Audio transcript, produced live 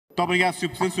Muito obrigado, Sr.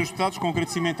 Presidente, Srs. Deputados, com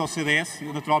agradecimento ao CDS,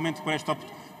 naturalmente,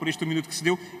 por este minuto que se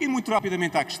deu, e muito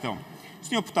rapidamente à questão.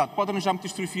 Sr. Deputado, pode arranjar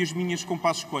muitas fotografias minhas com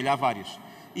Passos Coelho, há várias,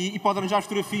 e pode arranjar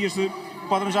fotografias de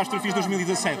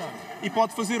 2017, e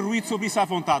pode fazer ruído sobre isso à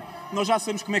vontade. Nós já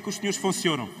sabemos como é que os senhores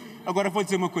funcionam. Agora vou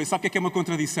dizer uma coisa, sabe o que é uma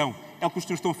contradição? É o que os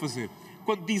senhores estão a fazer.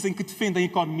 Quando dizem que defendem a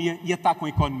economia e atacam a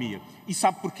economia. E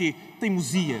sabe porquê?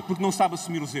 Teimosia, porque não sabe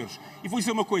assumir os erros. E vou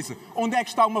dizer uma coisa, onde é que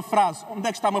está uma frase, onde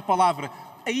é que está uma palavra,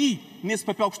 aí, nesse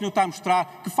papel que o senhor está a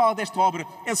mostrar, que fala desta obra,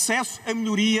 acesso à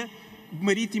melhoria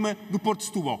marítima do Porto de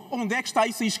Setúbal. Onde é que está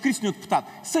isso aí escrito, Sr. Deputado?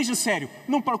 Seja sério,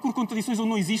 não procure contradições onde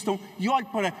não existam e olhe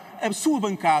para a sua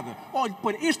bancada, olhe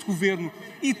para este Governo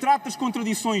e trate as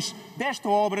contradições desta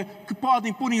obra que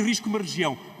podem pôr em risco uma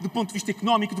região, do ponto de vista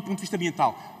económico e do ponto de vista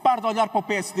ambiental. Pare de olhar para o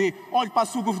PSD, olhe para a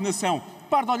sua governação,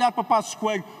 pare de olhar para Passos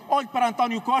Coelho, olhe para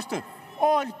António Costa,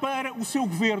 olhe para o seu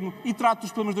Governo e trate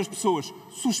os problemas das pessoas.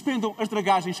 Suspendam as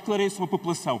dragagens, esclareçam a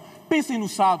população. Pensem no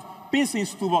Sado, pensem em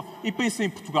Setúbal e pensem em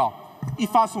Portugal. E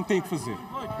façam o que têm que fazer.